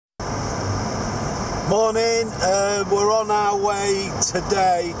Morning, we're on our way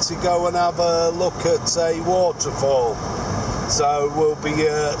today to go and have a look at a waterfall. So we'll be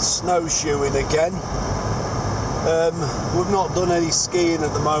snowshoeing again. We've not done any skiing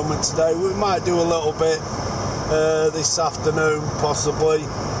at the moment today. We might do a little bit this afternoon possibly.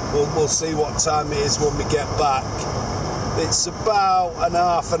 We'll see what time it is when we get back. It's about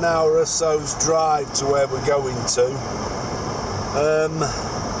half an hour or so's drive to where we're going to.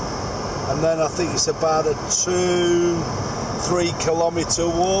 And then I think it's about a 2-3 kilometre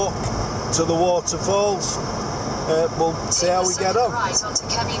walk to the waterfalls. We'll see how we get on.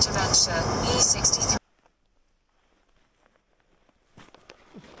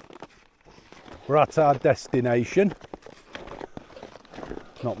 We're at our destination.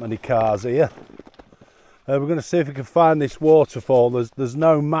 Not many cars here. We're going to see if we can find this waterfall. There's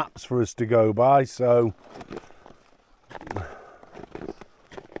no maps for us to go by, so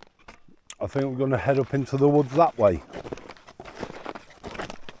I think we're going to head up into the woods that way.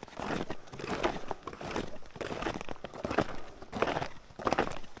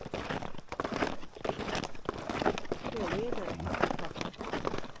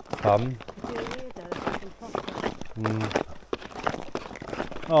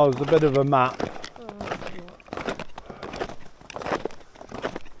 Oh, there's a bit of a map.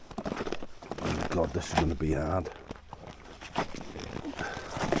 Oh God, this is going to be hard.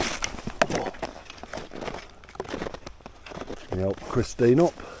 Can you help Christine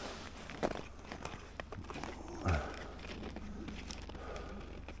up?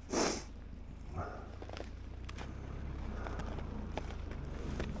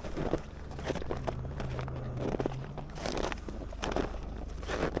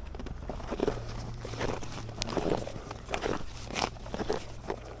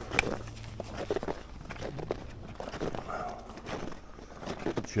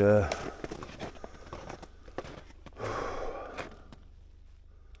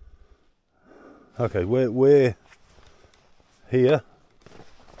 Okay, we're here.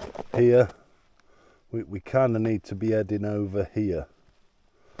 We kind of need to be heading over here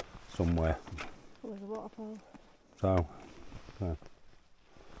somewhere. There's a waterfall. So,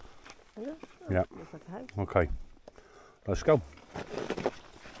 yeah. Okay, let's go.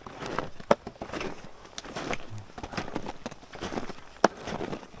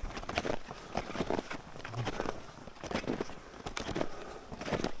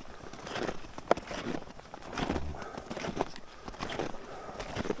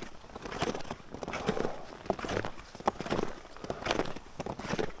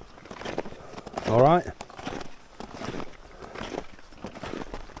 All right.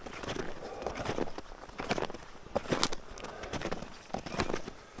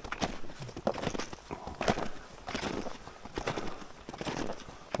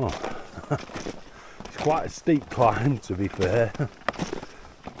 Oh. It's quite a steep climb, to be fair.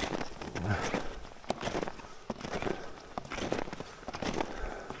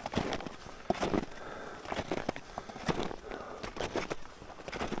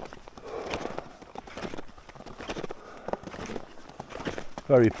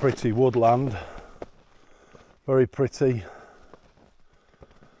 Very pretty woodland, very pretty.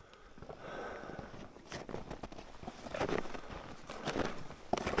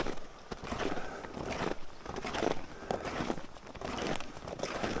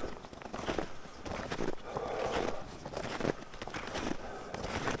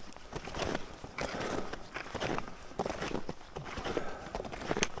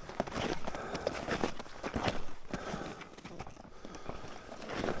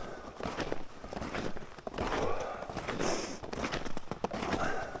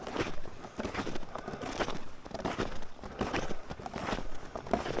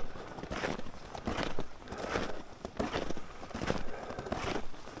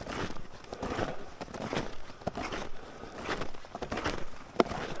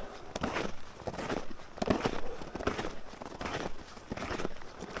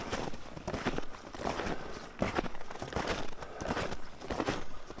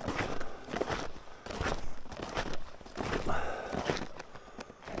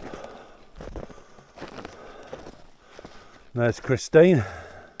 There's Christine.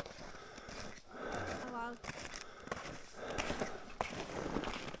 Hello.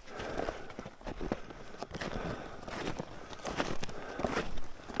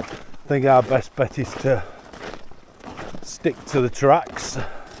 I think our best bet is to stick to the tracks.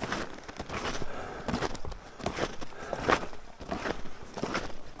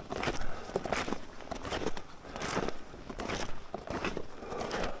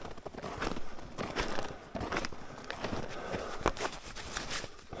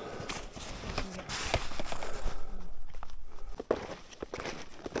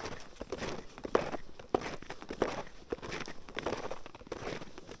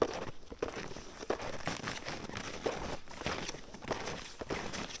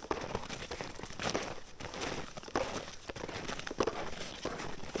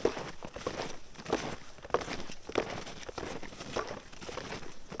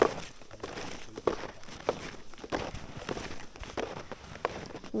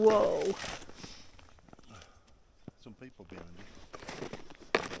 Whoa. Some people behind you.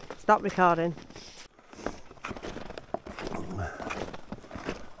 Stop recording.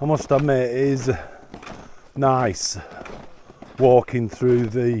 I must admit, it is nice walking through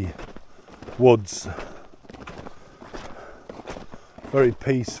the woods. Very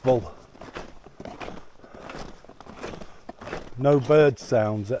peaceful. No bird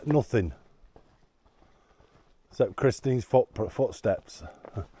sounds, nothing. Except Christine's footsteps.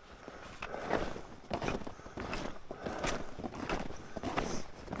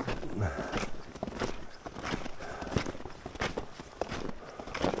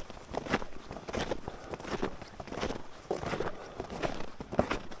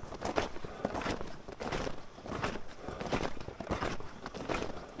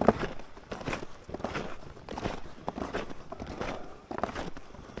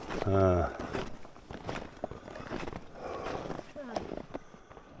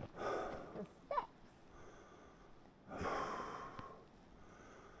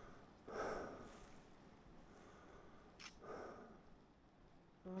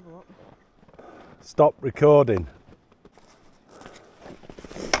 Stop recording.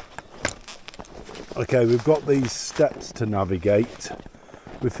 Okay, we've got these steps to navigate.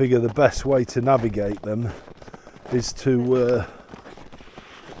 We figure the best way to navigate them is to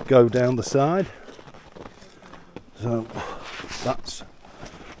go down the side. So that's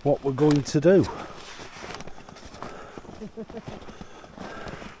what we're going to do.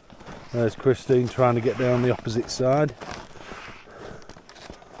 There's Christine trying to get down the opposite side.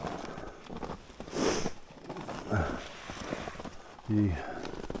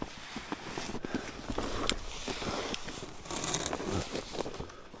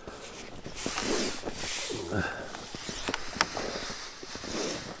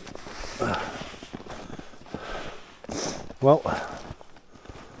 Well,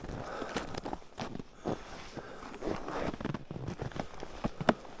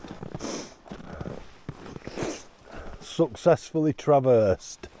 successfully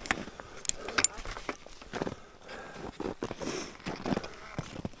traversed.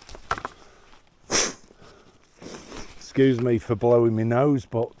 Excuse me for blowing my nose,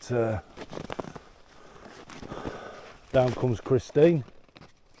 but down comes Christine.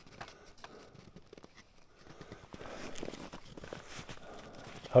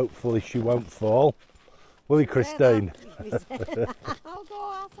 Hopefully she won't fall. Will you, Christine? I'll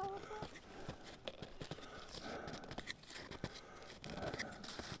go, asshole.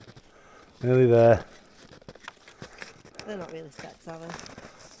 Nearly there. They're not really steps, are they?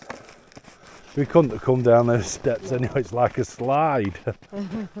 We couldn't have come down those steps anyway, it's like a slide.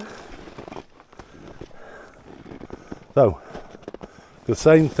 So, the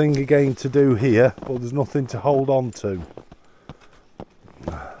same thing again to do here, but there's nothing to hold on to.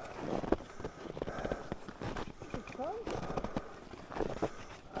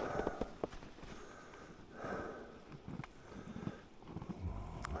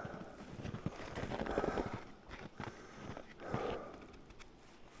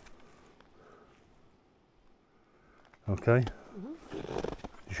 Okay.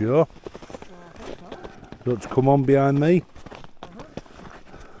 Sure? You want to come on behind me?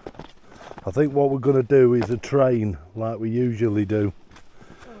 I think what we're going to do is a train like we usually do.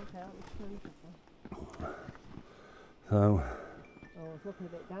 So, it's looking a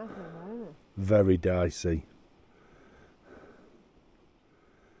bit dicey now, isn't it? Very dicey.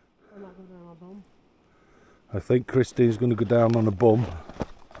 I'm not going down on a bum. I think Christine's going to go down on a bum.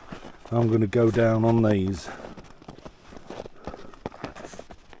 I'm going to go down on these.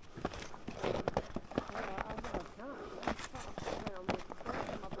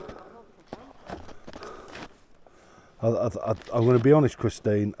 I'm going to be honest,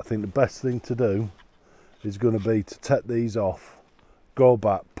 Christine, I think the best thing to do is going to be to take these off, go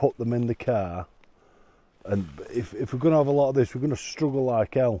back, put them in the car, and if we're going to have a lot of this, we're going to struggle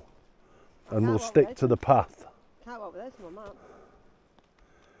like hell, and we'll stick to the path. Can't walk with this on my map.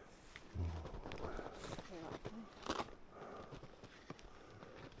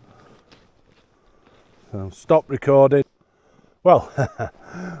 So stop recording. Well,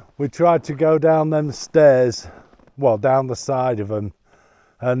 we tried to go down them stairs, well, down the side of them,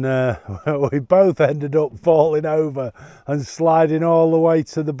 and we both ended up falling over and sliding all the way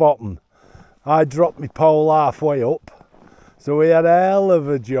to the bottom. I dropped my pole halfway up, so we had a hell of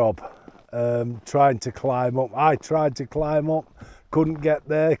a job trying to climb up. I tried to climb up, couldn't get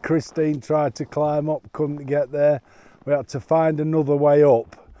there. Christine tried to climb up, couldn't get there. We had to find another way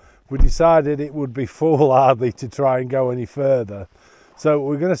up. We decided it would be foolhardy to try and go any further. So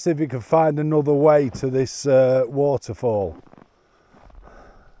we're going to see if we can find another way to this waterfall.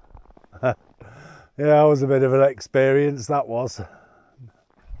 Yeah, it was a bit of an experience, that was.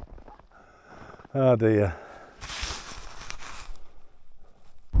 Oh dear.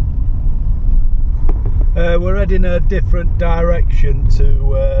 We're heading a different direction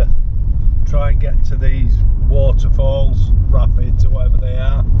to try and get to these waterfalls, rapids, or whatever they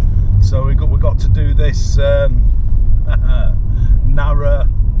are. So we got to do this narrow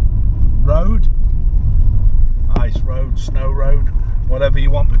road, ice road, snow road, whatever you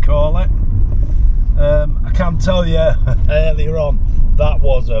want to call it. I can tell you earlier on, that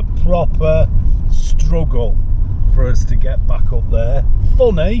was a proper struggle for us to get back up there.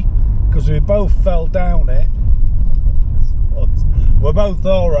 Funny, because we both fell down it, but we're both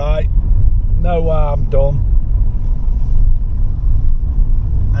alright, no harm done.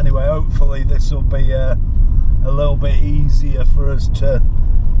 Anyway, hopefully this will be a little bit easier for us to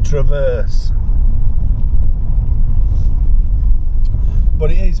traverse.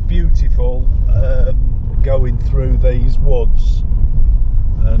 But it is beautiful going through these woods,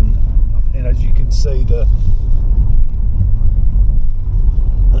 and as you can see, the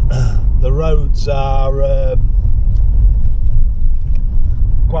roads are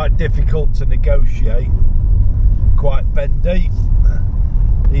quite difficult to negotiate, quite bendy.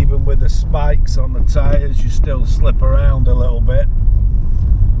 Even with the spikes on the tyres, you still slip around a little bit.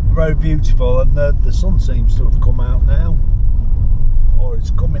 Very beautiful, and the sun seems to have come out now, or it's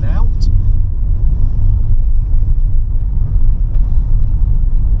coming out.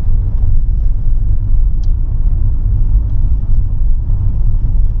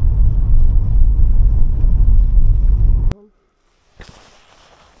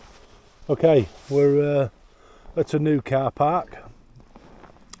 Okay, we're at a new car park.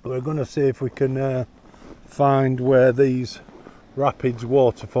 We're going to see if we can find where these rapids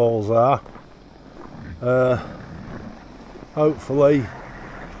waterfalls are. Hopefully,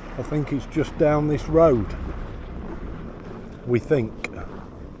 I think it's just down this road, we think.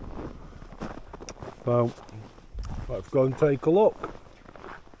 So let's go and take a look.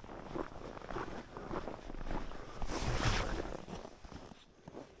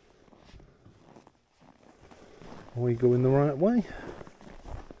 Are we going the right way?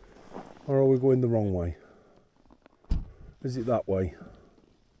 Or are we going the wrong way? Is it that way?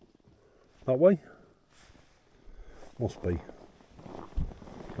 That way? Must be.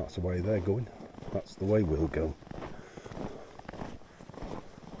 That's the way they're going. That's the way we'll go.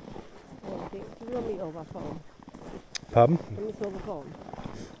 Pardon?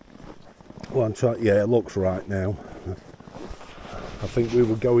 Well, I'm trying. Yeah, it looks right now. I think we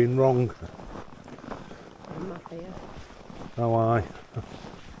were going wrong. Oh, aye.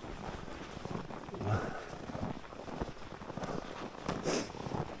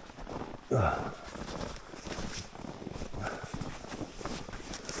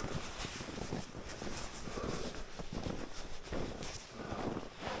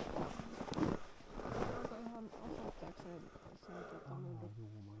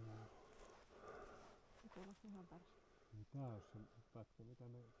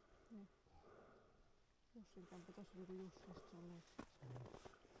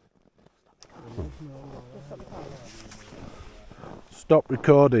 Stop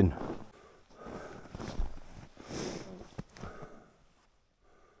recording.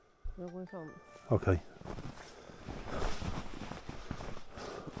 Okay.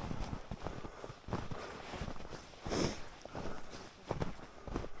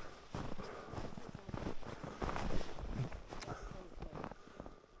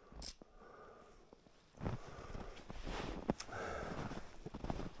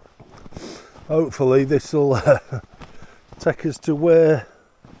 Hopefully this will take us to where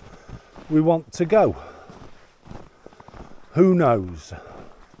we want to go. Who knows?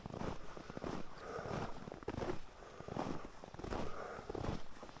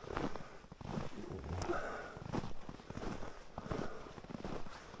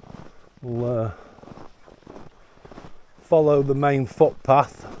 We'll follow the main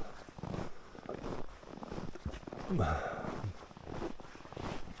footpath.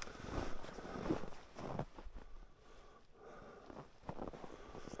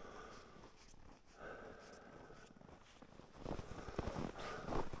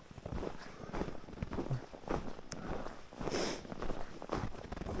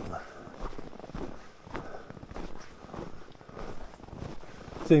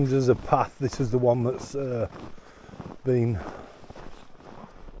 Seems there's a path. This is the one that's been.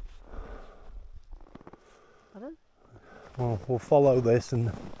 Well, we'll follow this and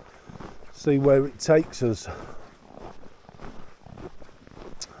see where it takes us.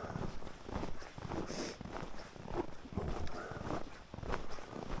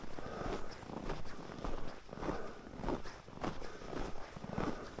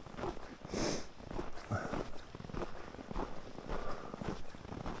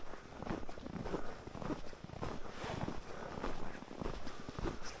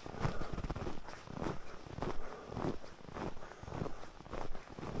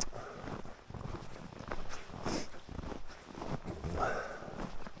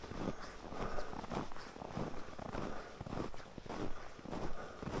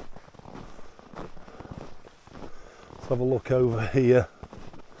 have a look over here.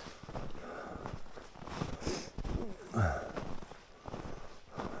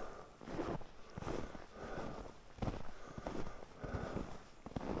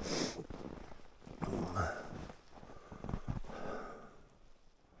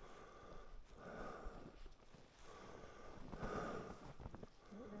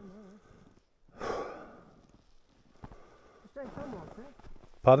 Straight on, was it?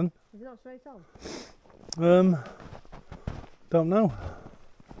 Pardon? Is it not straight on? Don't know.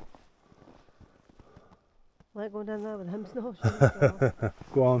 Like going down there with them snowshoes.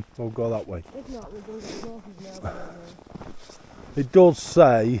 Go on, we'll go that way. If not, we're going to get snowshoes now. It does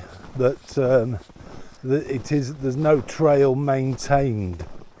say that, there's no trail maintained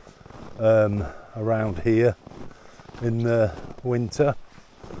around here in the winter,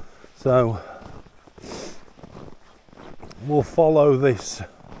 so we'll follow this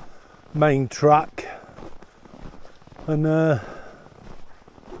main track and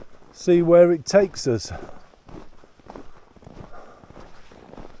see where it takes us.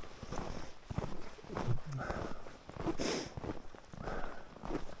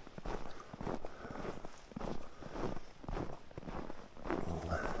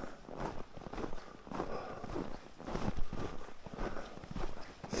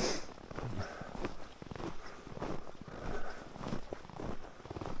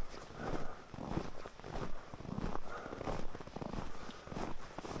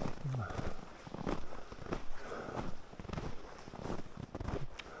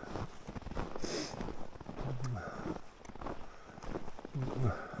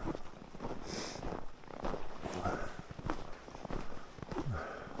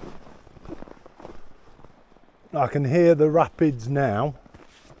 I can hear the rapids now.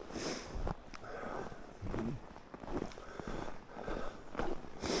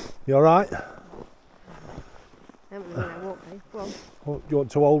 You all right? I won't be. Go on. Do you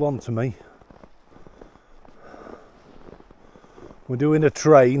want to hold on to me? We're doing a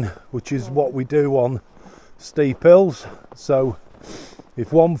train, which is what we do on steep hills. So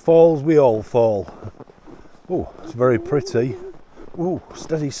if one falls, we all fall. Oh, it's very pretty. Oh,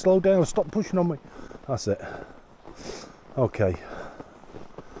 steady, slow down, stop pushing on me. That's it. Okay.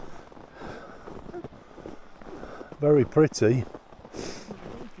 Very pretty.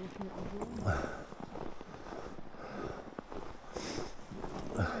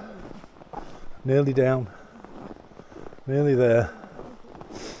 Nearly down. Nearly there.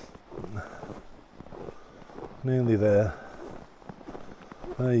 Nearly there.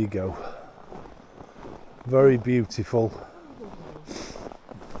 There you go. Very beautiful.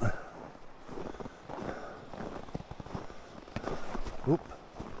 Oop.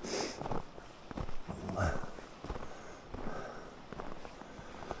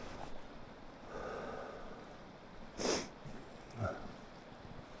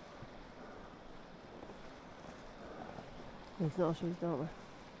 These snowshoes, don't we?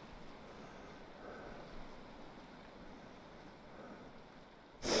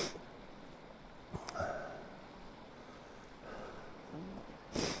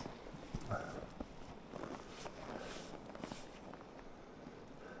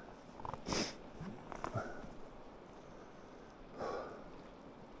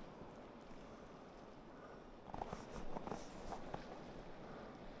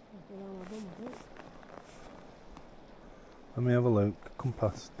 Let me have a look. Come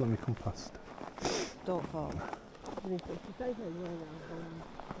past. Let me come past. Don't fall.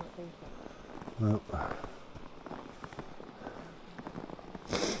 No.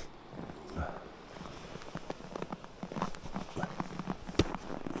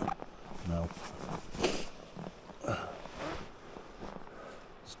 No.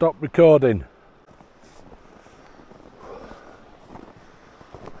 Stop recording.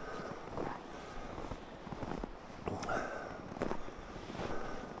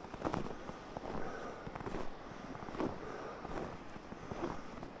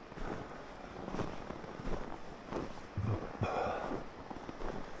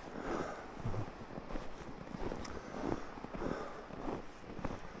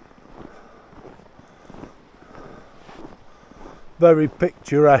 Very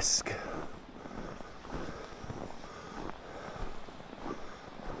picturesque.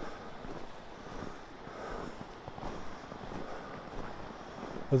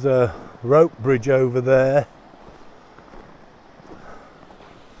 There's a rope bridge over there.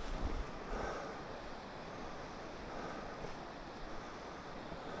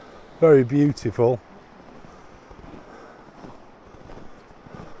 Very beautiful.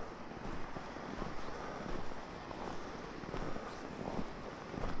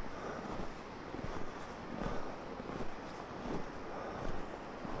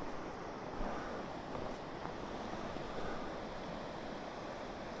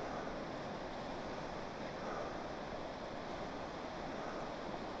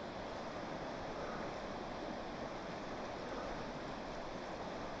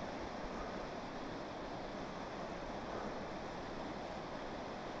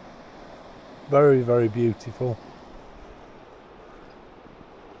 Very, very beautiful.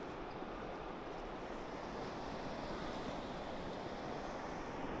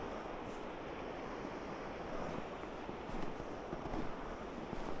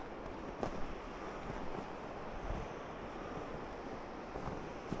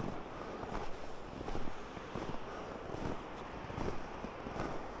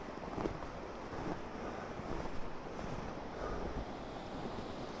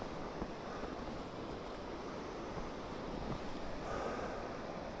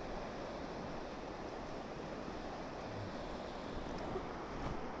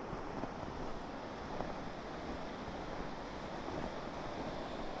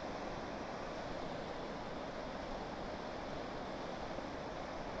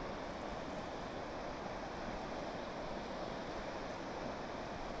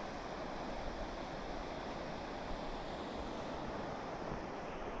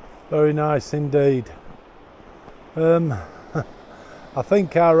 Very nice indeed. I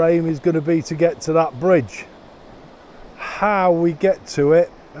think our aim is going to be to get to that bridge. How we get to it,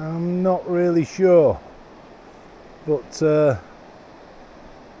 I'm not really sure. But there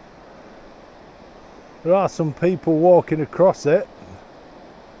are some people walking across it.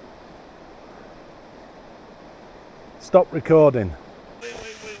 Stop recording. Wait.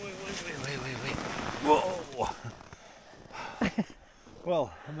 Whoa!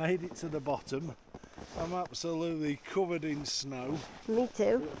 Well, I made it to the bottom. I'm absolutely covered in snow. Me too.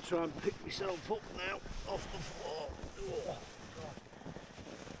 I'm going to try and pick myself up now off the floor.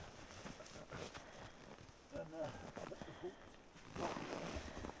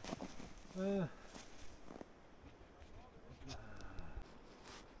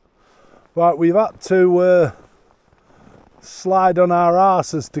 Right, we've had to slide on our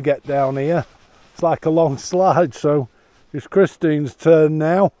arses to get down here. It's like a long slide, so it's Christine's turn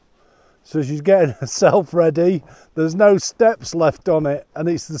now. So she's getting herself ready. There's no steps left on it, and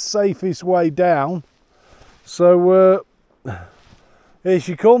it's the safest way down. So here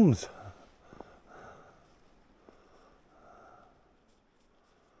she comes.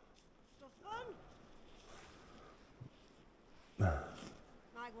 Might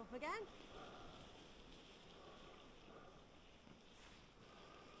go up again.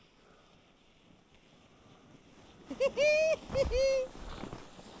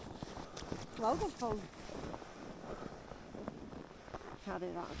 Loads of fun. Can't do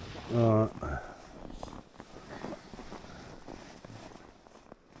that. Alright.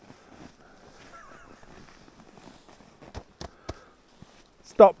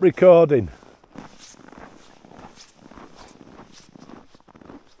 Stop recording.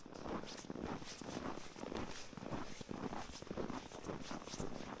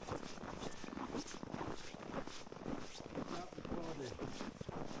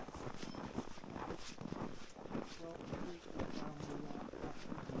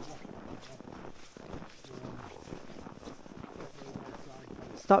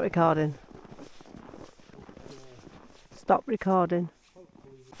 Stop recording. Stop recording.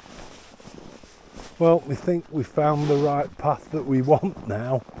 Well, we think we found the right path that we want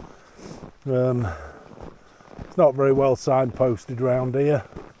now. It's not very well signposted round here,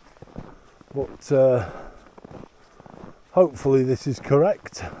 but hopefully this is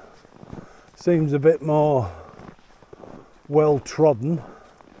correct. Seems a bit more well trodden,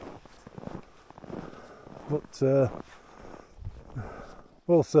 but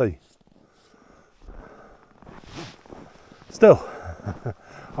we'll see. Still,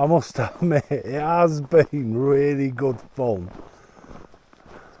 I must admit, it has been really good fun.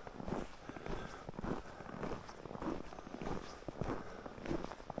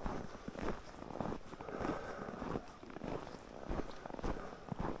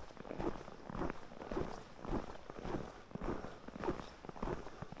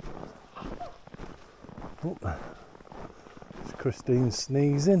 Oh, it's Christine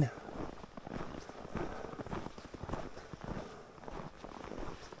sneezing.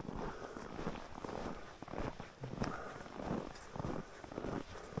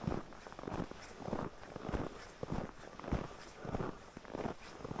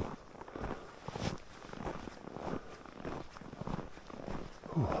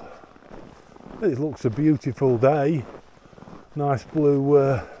 It looks a beautiful day. Nice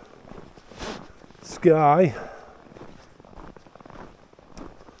blue sky.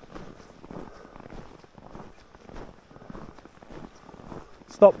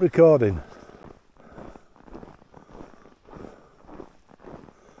 Stop recording.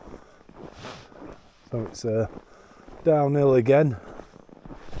 So it's downhill again.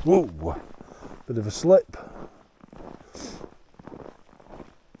 Whoa, bit of a slip.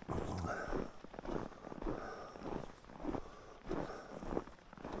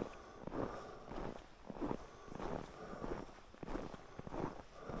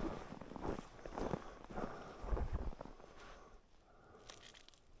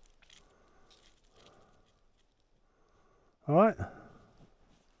 All right. I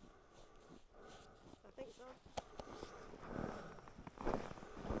think so.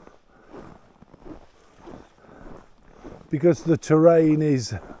 Because the terrain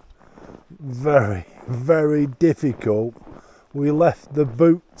is very, very difficult, we left the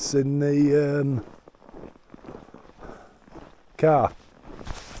boots in the car.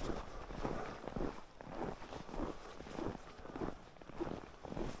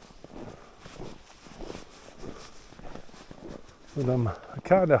 But I'm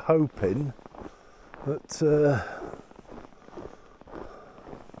kind of hoping that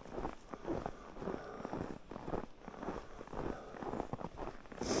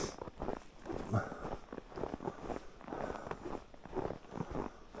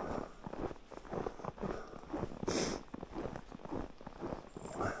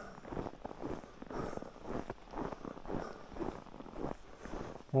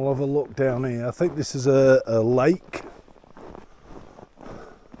we'll have a look down here. I think this is a lake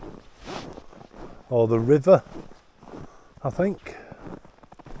or the river, I think.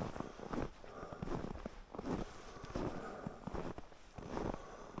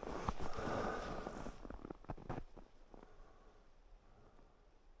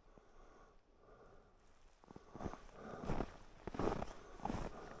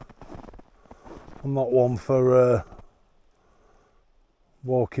 I'm not one for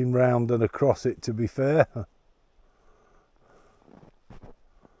walking round and across it, to be fair.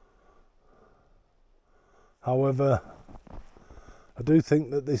 However, I do think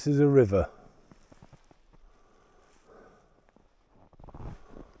that this is a river.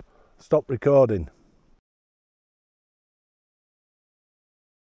 Stop recording.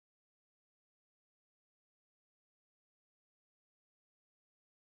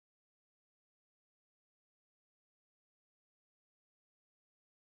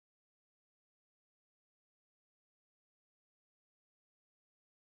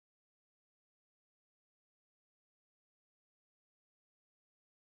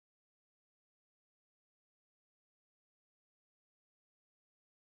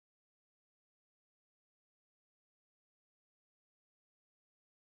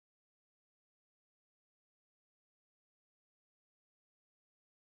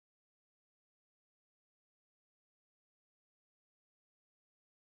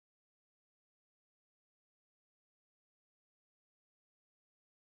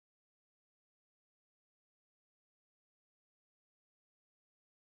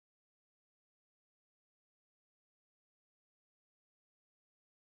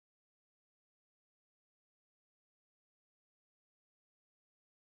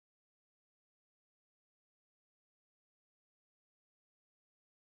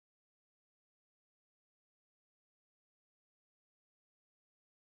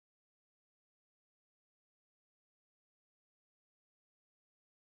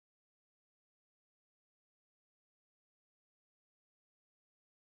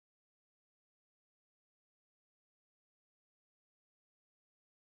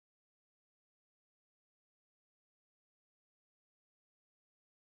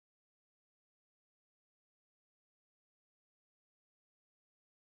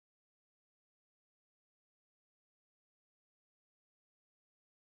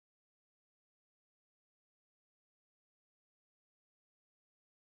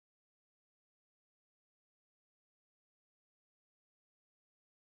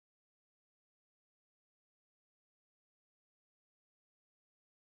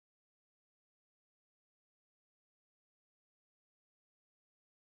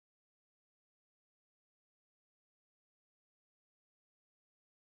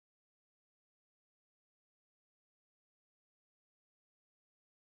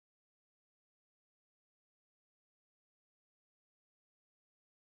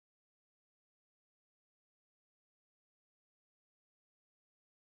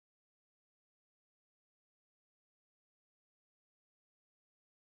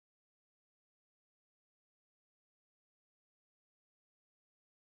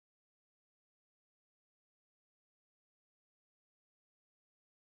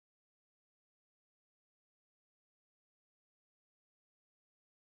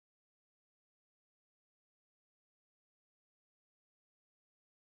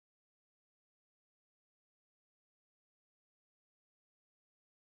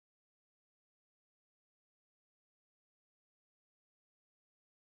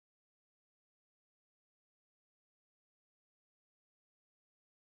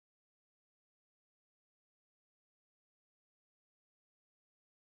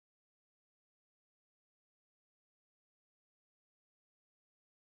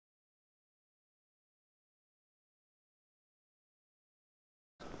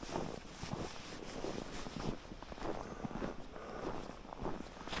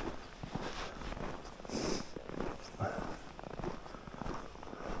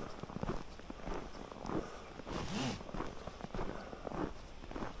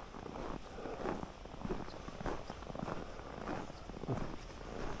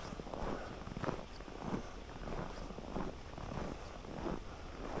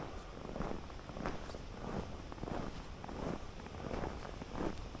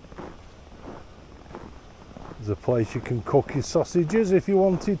 There's a place you can cook your sausages if you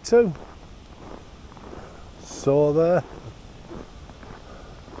wanted to. So there.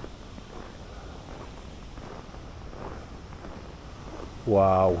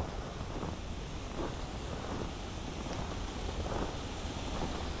 Wow.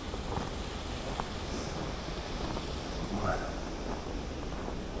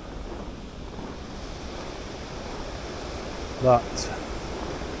 That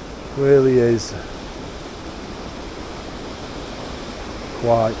really is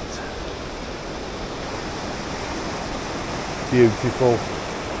quite beautiful,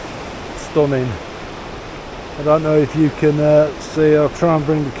 stunning. I don't know if you can see, I'll try and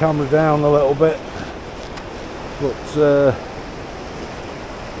bring the camera down a little bit, but the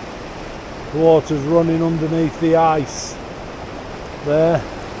water's running underneath the ice there,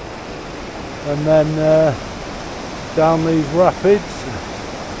 and then down these rapids,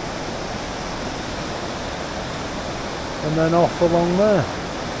 and then off along there.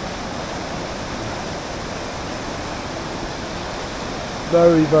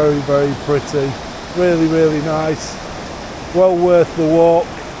 Very, very, very pretty. Really, really nice. Well worth the walk.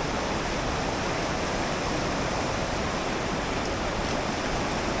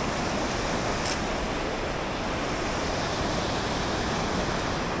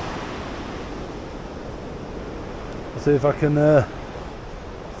 See if I can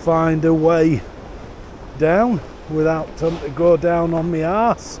find a way down without having to go down on my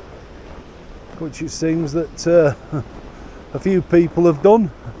arse, which it seems that a few people have done.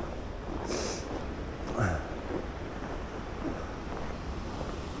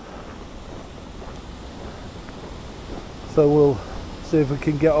 So we'll see if we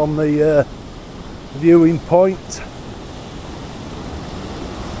can get on the viewing point.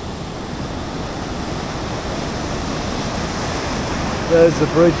 There's the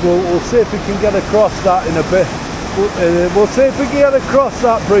bridge. We'll see if we can get across that in a bit. We'll see if we can get across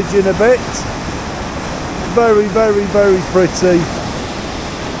that bridge in a bit. Very, very, very pretty.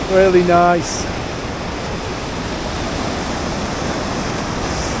 Really nice.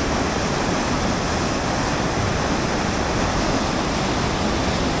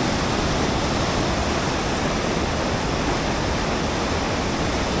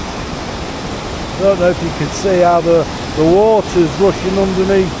 I don't know if you can see how the water's rushing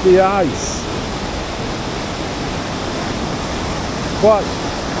underneath the ice.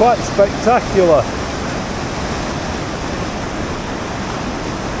 Quite spectacular.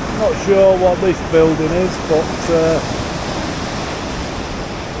 Not sure what this building is, but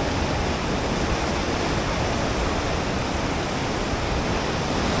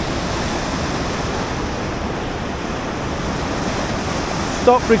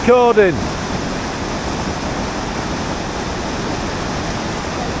stop recording.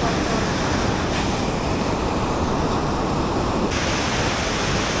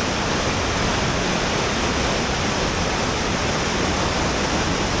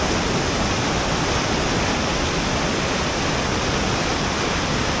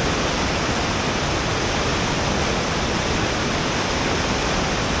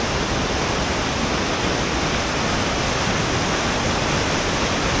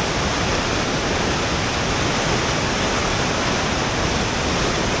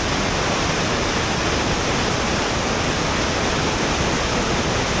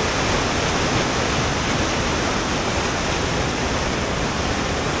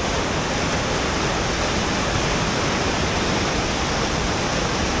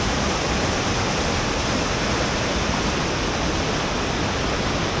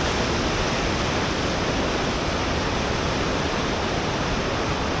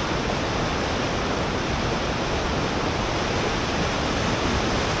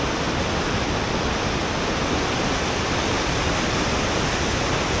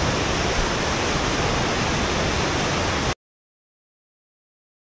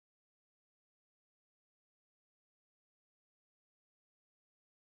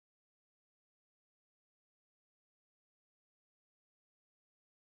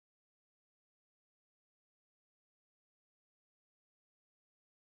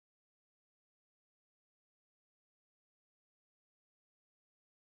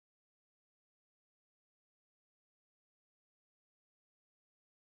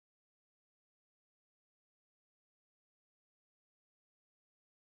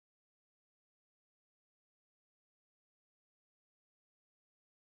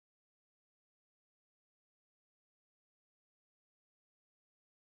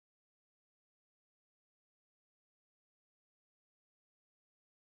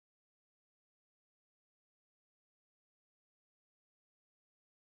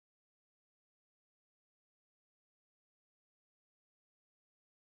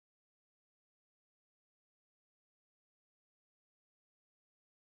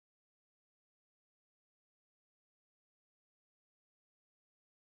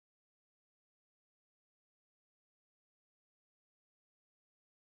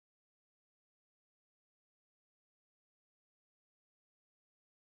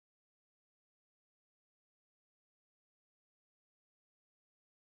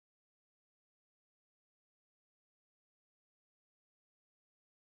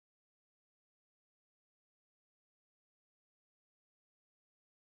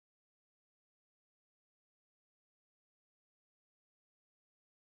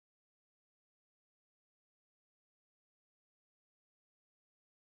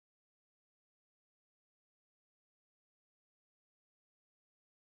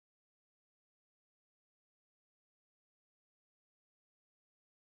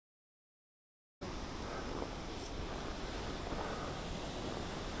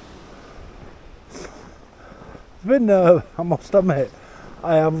 It's been, I must admit,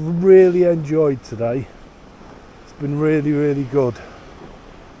 I have really enjoyed today. It's been really, really good.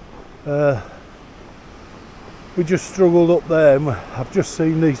 We just struggled up there, and I've just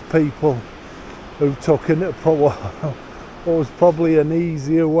seen these people who took what was probably an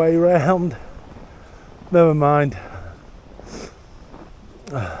easier way round. Never mind.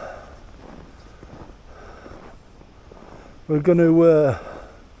 We're going to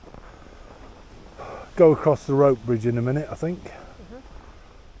go across the rope bridge in a minute, I think.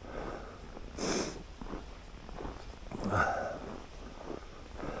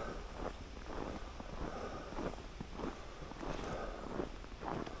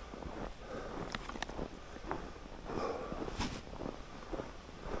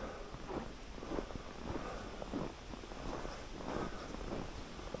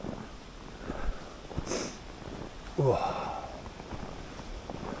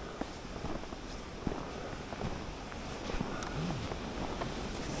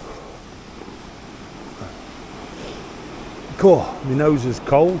 Cool, my nose is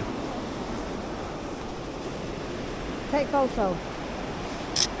cold. Take photo.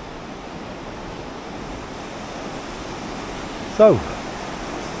 So,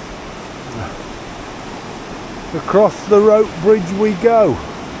 across the rope bridge we go.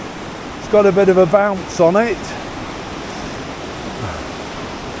 It's got a bit of a bounce on it.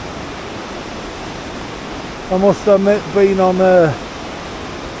 I must admit, being on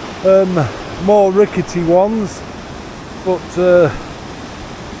more rickety ones, but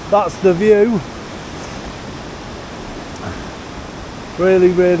that's the view. Really,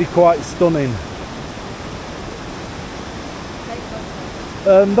 really quite stunning.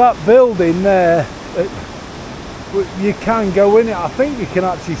 That building there, you can go in it. I think you can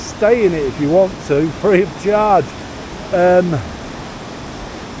actually stay in it if you want to, free of charge.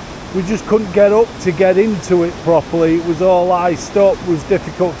 We just couldn't get up to get into it properly. It was all iced up. It was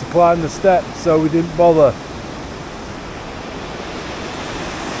difficult to climb the steps, so we didn't bother.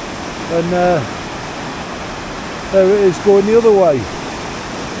 And there it is going the other way.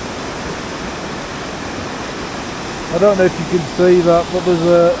 I don't know if you can see that, but there's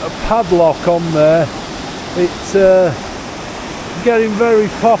a padlock on there. It's getting very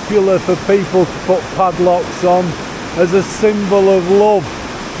popular for people to put padlocks on as a symbol of love.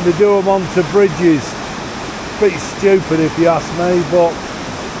 They do them onto bridges. It's pretty stupid if you ask me, but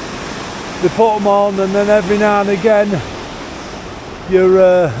they put them on, and then every now and again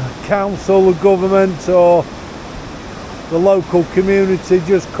your council or government or the local community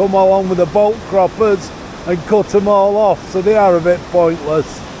just come along with the bolt croppers and cut them all off, so they are a bit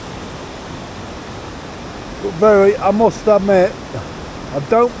pointless. But I must admit, I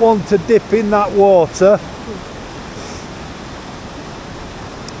don't want to dip in that water,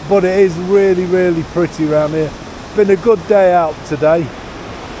 but it is really, really pretty around here. Been a good day out today,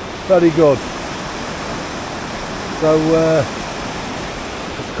 very good. So let's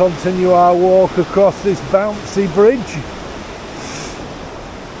continue our walk across this bouncy bridge.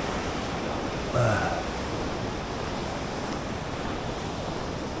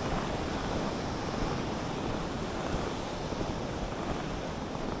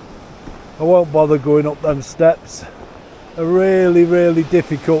 I won't bother going up them steps. They're really, really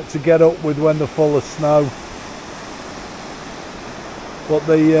difficult to get up with when they're full of snow. But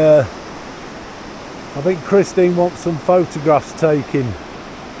I think Christine wants some photographs taken.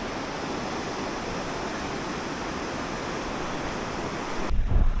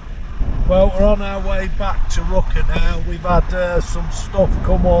 Well, we're on our way back to Ruka now. We've had some stuff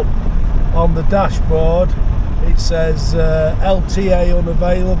come up on the dashboard. It says LTA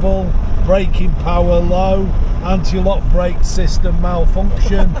unavailable, braking power low, anti-lock brake system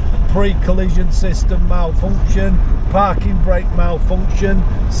malfunction, pre-collision system malfunction, parking brake malfunction,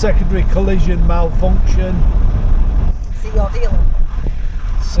 secondary collision malfunction. See your dealer.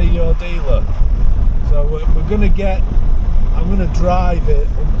 See your dealer. So we're going to get, I'm going to drive it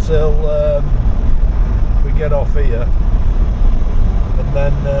until we get off here, and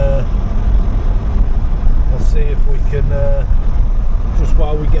then we'll see if we can, just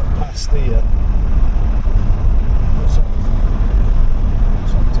while we get past here. What's that?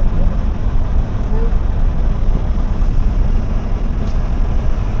 What's that take?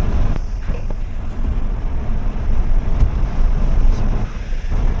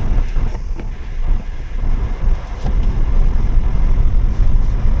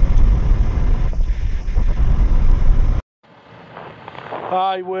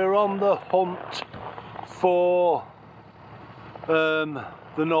 Hi, we're on the hunt for the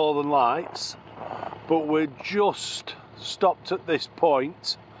Northern Lights, but we're just stopped at this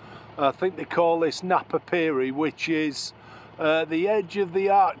point I think they call this Napapiri, which is the edge of the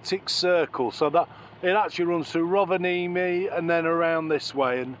Arctic Circle. So that it actually runs through Rovaniemi and then around this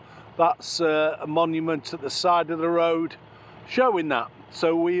way, and that's a monument at the side of the road showing that.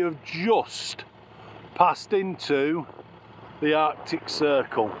 So we have just passed into the Arctic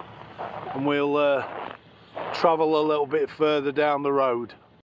Circle, and we'll travel a little bit further down the road.